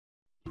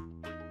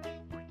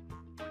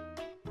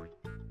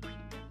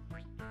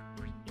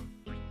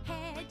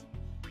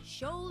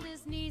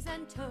Shoulders, knees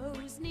and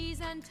toes, knees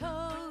and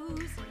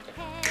toes.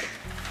 Head,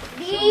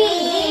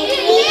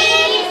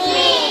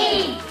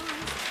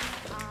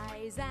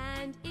 eyes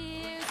and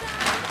ears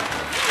head,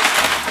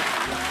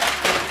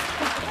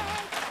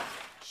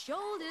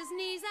 shoulders,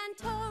 knees and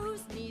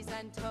toes, knees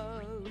and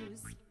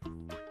toes.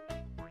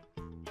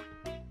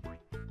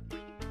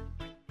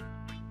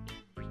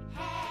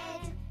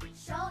 Head,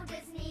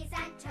 shoulders, knees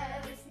and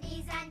toes,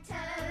 knees and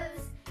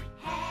toes.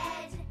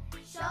 Head,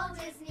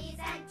 shoulders, knees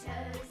and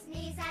toes,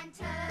 knees and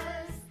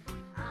toes.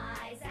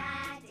 Eyes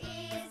and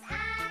ears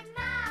and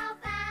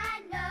mouth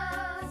and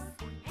nose.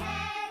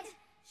 Head,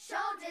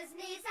 shoulders,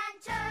 knees and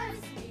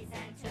toes, knees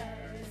and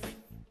toes.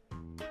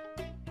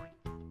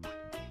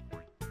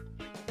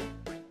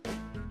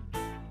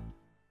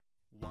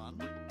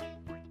 One,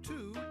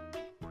 two,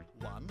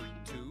 1,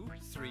 2,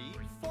 3,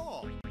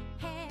 4.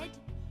 Head,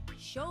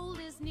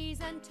 shoulders, knees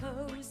and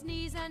toes,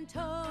 knees and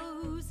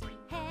toes.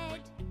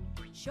 Head,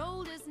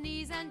 shoulders,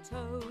 knees and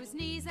toes,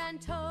 knees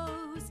and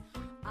toes.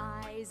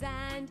 Eyes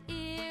and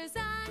ears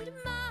and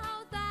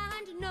mouth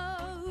and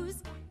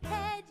nose.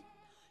 Head,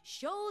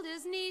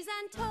 shoulders, knees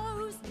and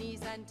toes,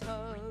 knees and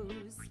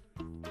toes.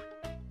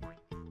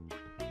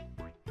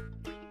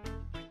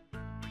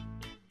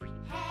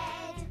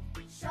 Head,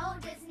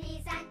 shoulders,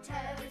 knees and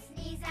toes,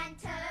 knees and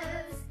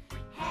toes.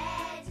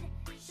 Head,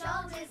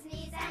 shoulders,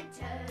 knees and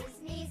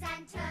toes, knees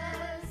and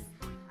toes.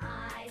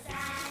 Eyes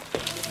and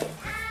ears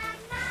and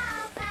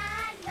mouth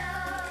and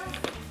nose.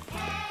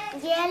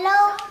 Head,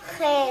 Yellow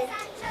head,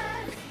 and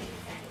toes,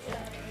 knees and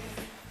toes.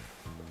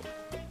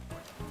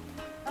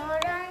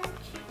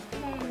 orange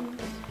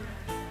hands,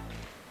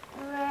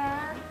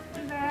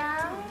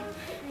 brown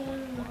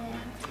finger,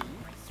 2,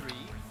 3,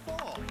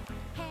 4.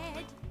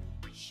 Head,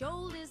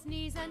 shoulders,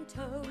 knees and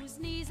toes,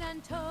 knees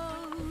and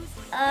toes.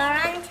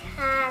 orange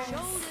hands,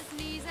 Shoulders,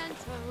 knees and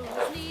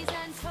toes, knees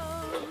and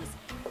toes.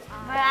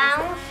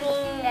 brown Eyes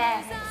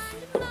fingers,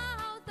 and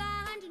mouth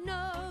and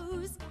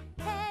nose.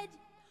 Head,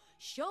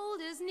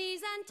 shoulders,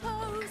 knees and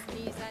toes,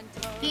 knees and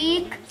toes.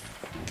 big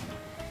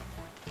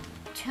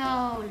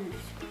toes,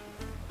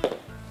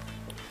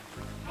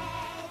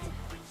 Head,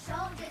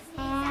 shoulders,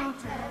 knees and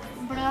toes,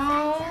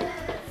 brown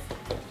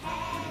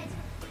head,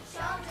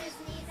 shoulders,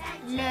 knees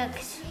and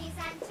legs, knees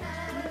and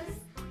toes.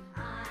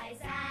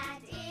 Eyes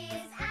and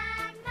ears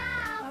and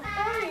mouth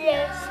Upper and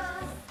legs.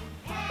 nose.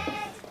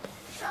 Head,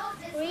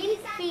 shoulders, Green knees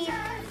and feet.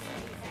 toes,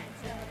 knees and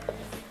toes.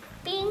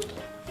 pink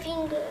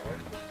finger,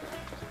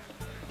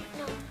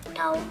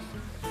 no,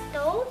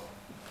 toes,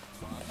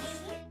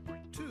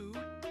 2,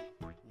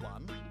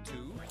 1,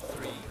 2,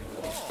 3,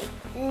 4.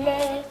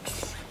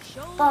 legs,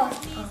 Shoulders,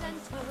 knees and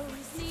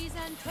toes, knees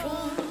and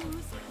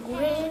toes.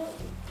 green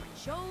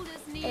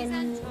Shoulders, knees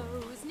and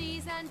toes,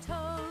 knees and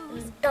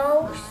toes.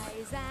 toes,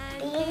 Eyes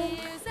and pink,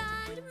 ears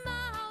and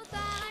mouth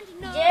and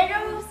nose.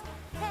 yellow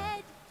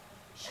Head,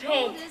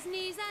 shoulders,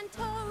 knees and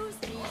toes,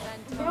 knees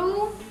and blue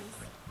toes.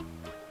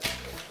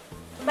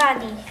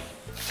 body,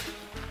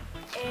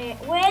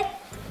 wet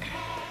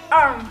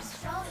arms,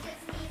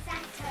 Shoulders, knees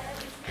and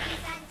toes,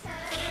 knees and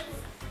toes.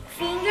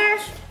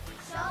 fingers,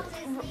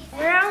 Shoulders, knees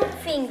brown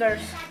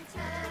fingers, and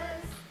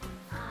toes.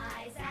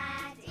 Eyes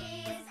and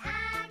ears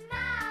and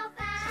mouth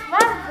and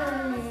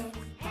body,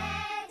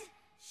 head,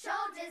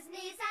 shoulders,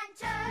 knees and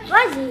toes.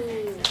 body.